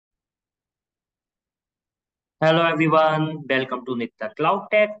Hello everyone, welcome to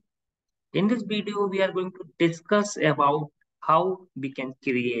NityaCloutech. In this video, we are going to discuss about how we can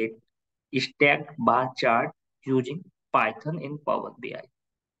create stacked bar chart using Python in Power BI.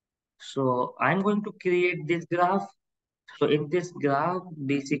 So I'm going to create this graph. So in this graph,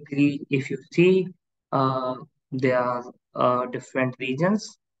 basically, if you see, uh, there are different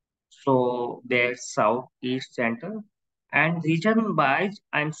regions. So there's south, east, center, and region wise,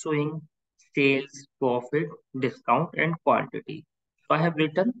 I'm showing sales, profit, discount, and quantity. So I have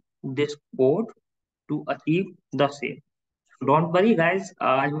written this code to achieve the same. So don't worry, guys.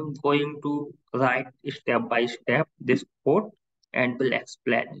 I'm going to write step by step this code and will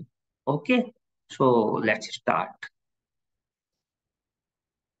explain it. Okay. So let's start.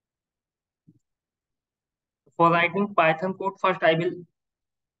 For writing Python code, first I will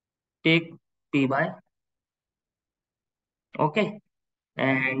take py. Okay.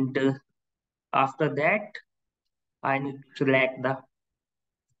 And after that, I need to select the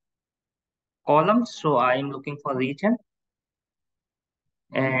columns. So I am looking for region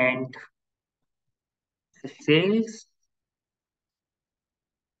and sales,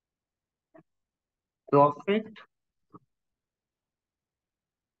 profit,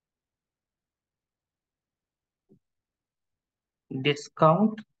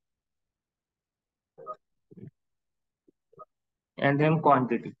 discount, and then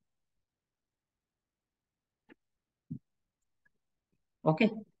quantity.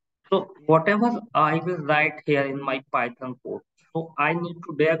 Okay. So whatever I will write here in my Python code, so I need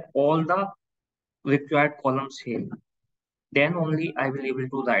to drag all the required columns here. Then only I will able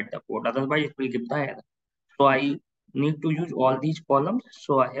to write the code. Otherwise, it will give the error. So I need to use all these columns.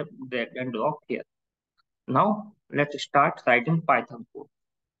 So I have drag and drop here. Now let's start writing Python code.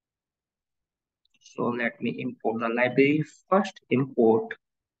 So let me import the library first. Import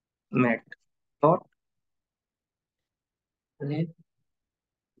mat dot lib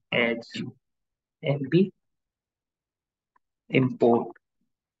as mb. Import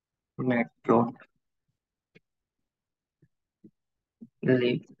mat dot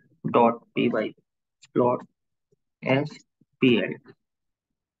lib dot py plot as pl.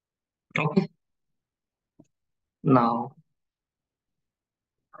 Okay. Now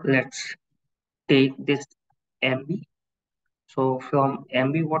let's take this mb. So from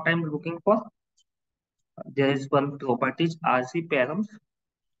mb, what I'm looking for, there is one properties rc params.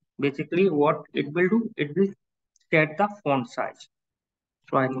 Basically, what it will do, it will set the font size.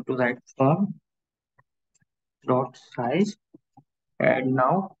 So I need to write font dot size, and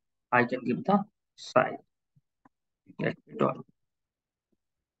now I can give the size. Let me dot.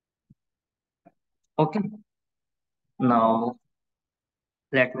 Okay. Now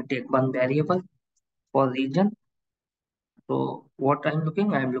let me take one variable for region. So what I'm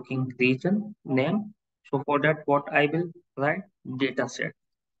looking region name. So for that, what I will write data set.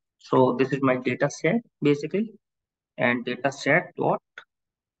 So this is my data set basically, and data set dot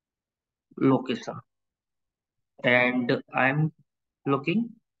location. And I'm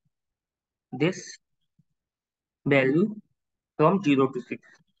looking this value from 0 to 6.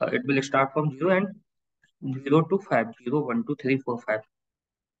 It will start from 0 and 0 to 5, 0, 1, 2, 3, 4, 5.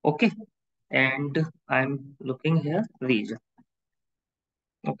 Okay. And I'm looking here region.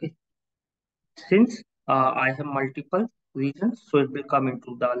 Okay. Since I have multiple regions, so it will come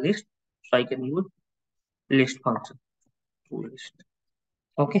into the list. So I can use list function to list.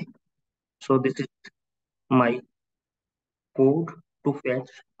 Okay. So this is my code to fetch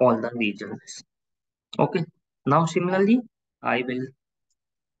all the regions. Okay. Now similarly, I will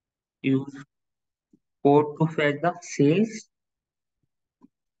use code to fetch the sales.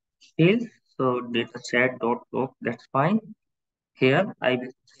 So data set dot log, that's fine. Here I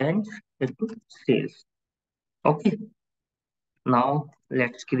will change it to sales. Okay. Now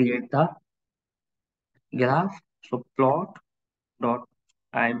let's create the graph. So plot dot,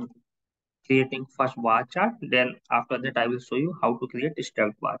 I'm creating first bar chart. Then after that, I will show you how to create a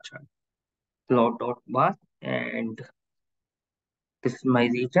stacked bar chart. Plot dot bar, and this is my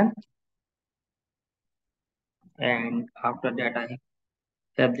region. And after that, I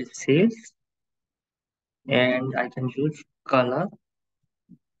have the sales, and I can use color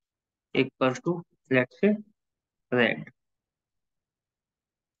equals to, let's say, red.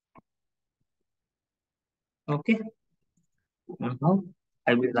 Okay. Now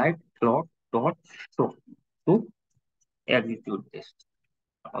I will write plot dot show to execute this.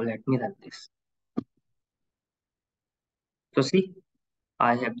 Now let me run this. So see,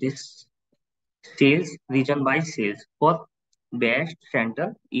 I have this sales region by sales for west,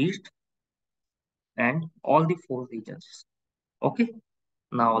 center, east, and all the four regions. Okay.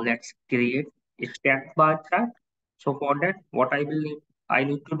 Now let's create stack bar chart. So for that, what I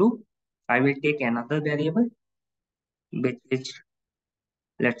need to do, I will take another variable, which is,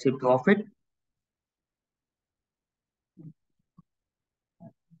 let's say, profit,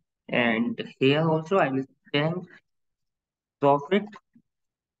 and here also I will change profit,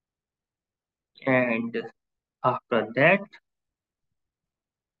 and after that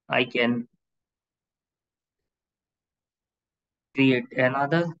I can create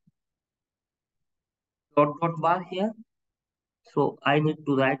another plot dot bar here. So I need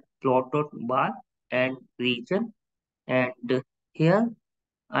to write plot dot bar and region, and here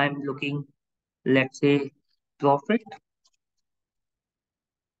I'm looking, let's say, profit,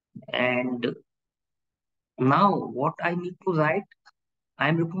 and now what I need to write,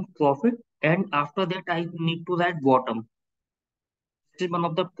 I'm looking profit, and after that I need to write bottom. This is one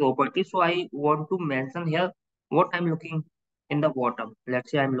of the properties, so I want to mention here what I'm looking in the bottom.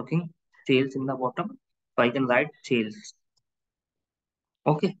 Let's say I'm looking sales in the bottom, so I can write sales.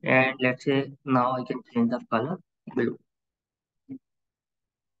 Okay, and let's say now I can change the color blue.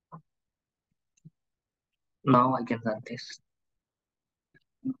 Now I can run this.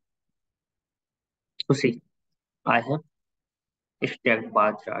 So see, I have stacked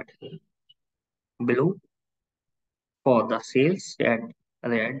bar chart here. Blue for the sales and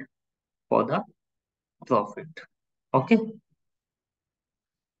red for the profit. Okay,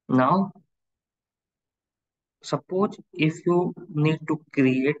 now suppose if you need to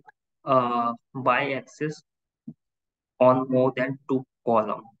create a y-axis on more than two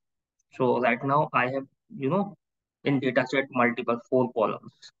columns. So right now I have, in dataset multiple four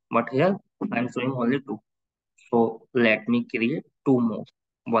columns, but here I'm showing only two. So let me create two more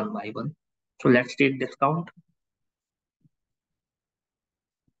one by one. So let's take discount.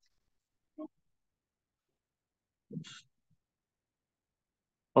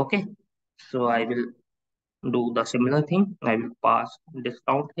 Okay. So I will do the similar thing. I will pass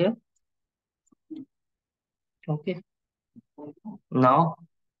discount here. Okay. Now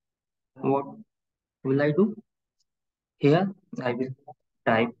what will I do? Here I will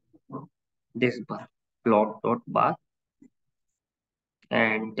type this bar, plot dot bar,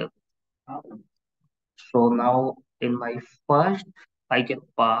 and so now in my first I can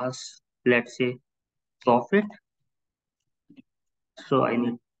pass, let's say, profit. So I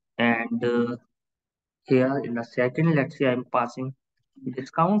need, and here in the second, let's say I'm passing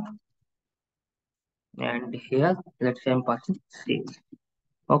discount, and here let's say I'm passing sales.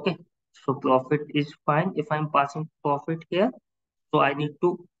 Okay, so profit is fine if I'm passing profit here. So I need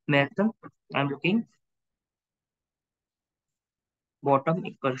to mention I'm looking bottom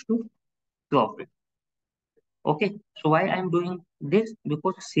equals to profit. Okay, so why I'm doing this?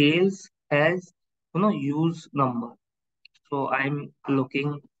 Because sales has use number. So I'm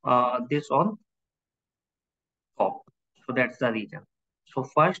looking this on top. So that's the reason. So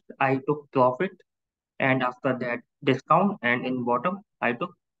first I took profit, and after that discount, and in bottom I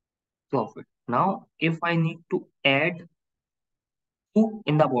took profit. Now if I need to add two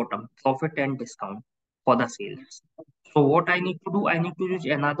in the bottom, profit and discount for the sales. So what I need to do, I need to use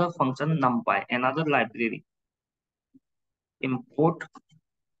another function numpy, another library, import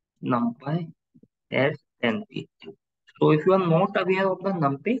numpy as np. So if you are not aware of the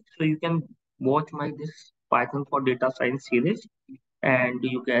numpy, so you can watch my this Python for data science series, and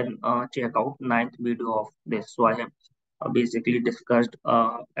you can check out ninth video of this. So I have basically discussed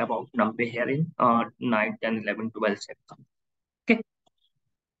about NumPy here in 9, 10, 11, 12 section. Okay,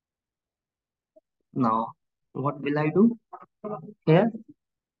 now what will I do? Here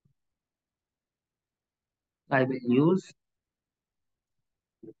I will use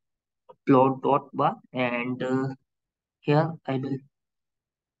plot dot bar, and here I will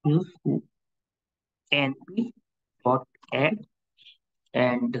use np dot add,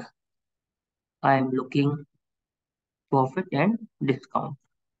 and I am looking profit and discount.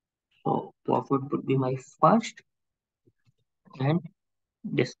 So profit would be my first, and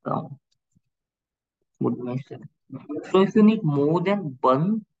discount would be my second. So if you need more than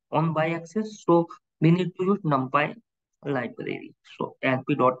one on y-axis, so we need to use NumPy library. So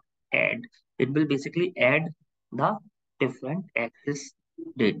np.add, it will basically add the different axis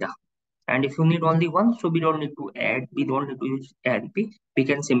data. And if you need only one, so we don't need to add, we don't need to use np. We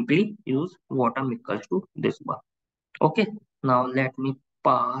can simply use bottom equals to this bar. Okay, now let me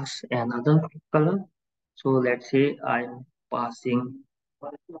pass another color. So let's say I'm passing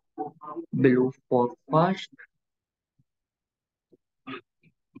blue for first,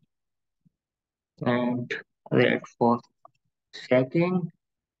 and red for second,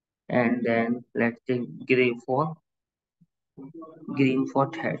 and then let's say green for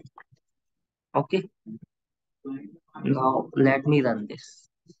third. Okay, now let me run this.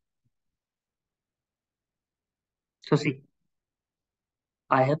 So see,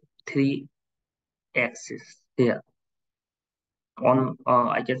 I have three axes here. On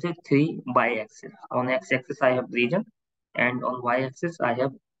I can say three y-axis. On x-axis I have region, and on y-axis I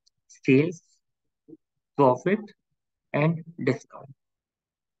have sales, profit, and discount.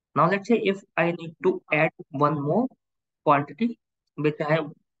 Now let's say if I need to add one more quantity, which I have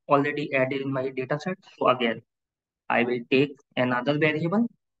already added in my data set. So again, I will take another variable,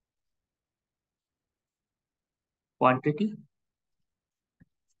 quantity,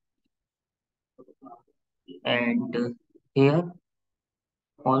 and here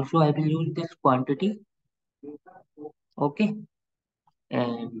also I will use this quantity. Okay,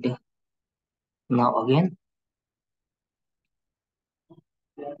 and now again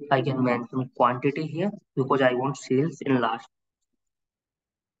I can mention quantity here because I want sales in last,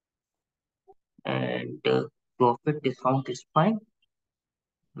 and profit discount is fine.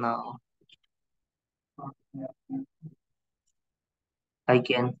 Now I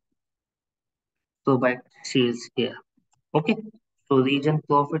can provide sales here. Okay, so region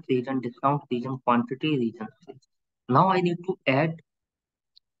profit, region discount, region quantity, region sales. Now I need to add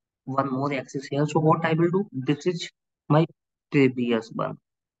one more axis here. So what I will do, this is my previous one,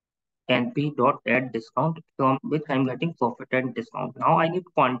 np dot add discount, from which I'm getting profit and discount. Now I need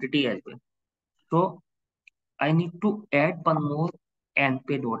quantity as well. So I need to add one more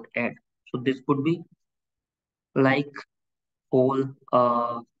np dot add. So this would be like whole,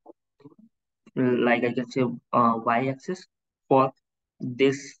 like I can say y-axis for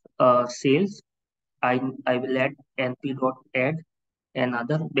this sales. I will add np dot add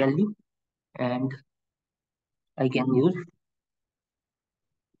another value, and I can use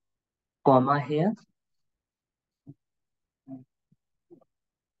comma here.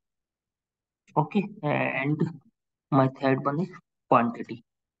 Okay, and my third one is quantity.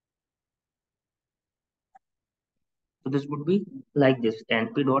 So this would be like this,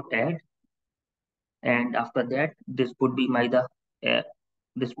 np dot add, and after that this would be my the uh,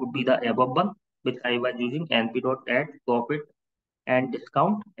 this would be the above one which I was using, np dot add profit and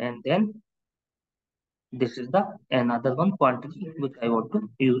discount, and then this is the another one quantity which I want to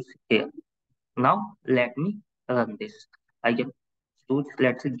use here. Now let me run this. I can choose,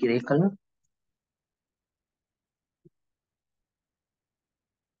 let's say, gray color.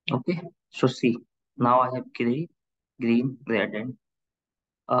 Okay, so see, now I have gray, green, red, and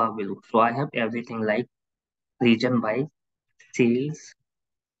blue. So I have everything like region wise, sales,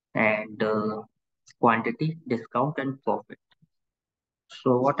 and quantity, discount, and profit.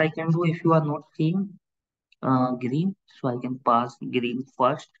 So what I can do, if you are not seeing green, so I can pass green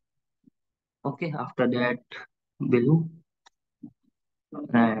first. Okay, after that blue,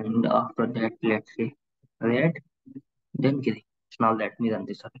 and after that let's say red, then green. Now let me run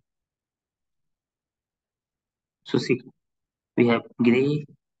this again. So see, we have gray,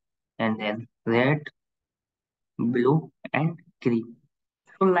 and then red, blue, and green.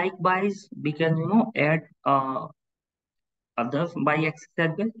 So likewise, we can add others by access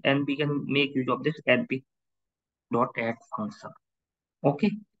as well, and we can make use of this np dot add function.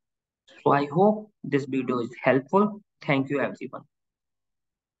 Okay, so I hope this video is helpful. Thank you everyone.